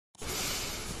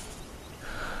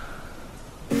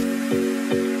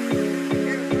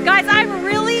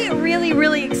really,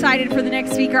 really excited for the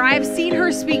next speaker. I've seen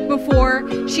her speak before.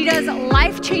 She does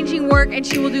life-changing work, and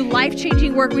she will do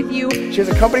life-changing work with you. She has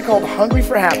a company called Hungry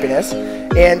for Happiness,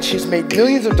 and she's made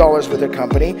millions of dollars with her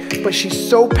company, but she's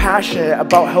so passionate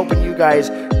about helping you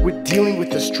guys with dealing with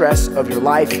the stress of your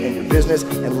life and your business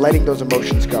and letting those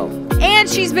emotions go. And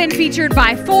she's been featured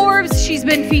by Forbes. She's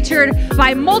been featured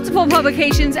by multiple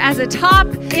publications as a top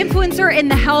influencer in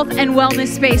the health and wellness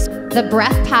space. The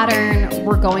breath pattern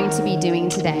we're going to be doing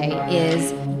today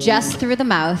is just through the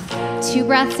mouth, 2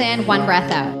 breaths in, 1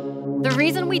 breath out. The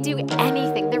reason we do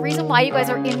anything, the reason why you guys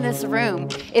are in this room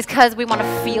is because we want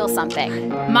to feel something.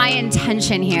 My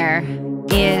intention here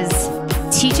is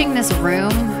teaching this room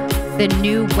the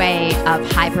new way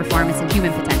of high performance and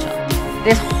human potential.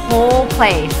 This whole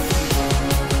place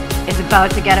is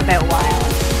about to get a bit wild.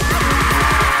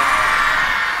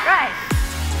 Right.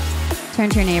 Turn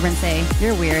to your neighbor and say,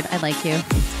 "You're weird, I like you."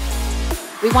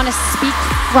 We want to speak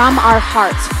from our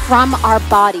hearts, from our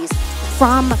bodies,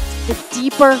 from the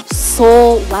deeper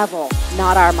soul level,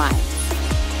 not our minds.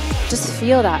 Just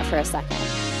feel that for a second.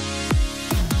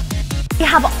 We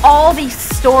have all these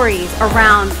stories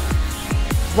around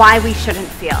why we shouldn't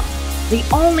feel. The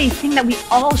only thing that we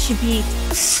all should be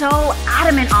so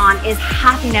adamant on is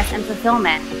happiness and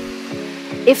fulfillment.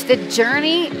 If the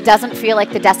journey doesn't feel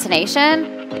like the destination,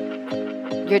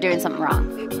 you're doing something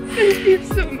wrong. Thank you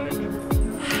so much.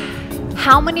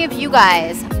 How many of you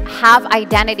guys have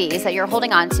identities that you're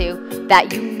holding on to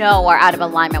that you know are out of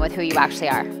alignment with who you actually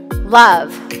are?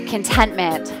 Love,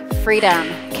 contentment, freedom,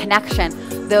 connection,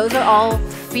 those are all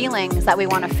feelings that we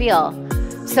want to feel.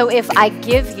 So if I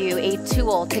give you a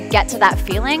tool to get to that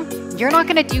feeling, you're not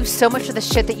going to do so much of the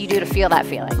shit that you do to feel that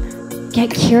feeling. Get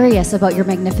curious about your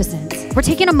magnificence. We're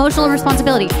taking emotional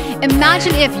responsibility.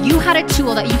 Imagine if you had a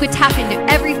tool that you could tap into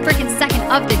every freaking second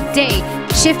of the day,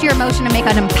 shift your emotion and make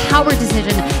an empowered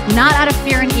decision, not out of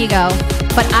fear and ego,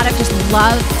 but out of just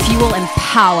love, fuel, and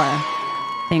power.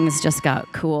 Things just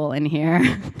got cool in here.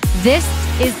 This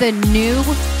is the new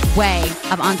way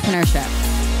of entrepreneurship.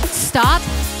 Stop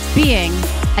being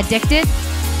addicted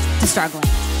to struggling.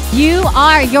 You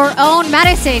are your own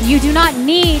medicine. You do not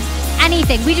need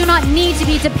anything. We do not need to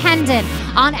be dependent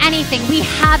on anything. We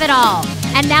have it all.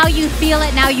 And now you feel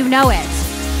it, now you know it.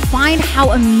 Find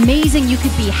how amazing you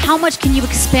could be. How much can you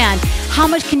expand? How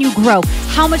much can you grow?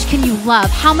 How much can you love?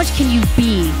 How much can you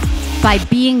be by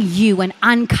being you and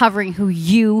uncovering who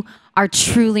you are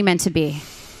truly meant to be?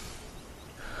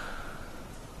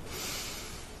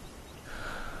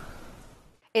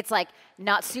 It's like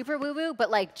not super woo-woo, but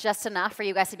like just enough for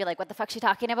you guys to be like, what the fuck's she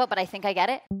talking about? But I think I get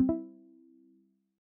it.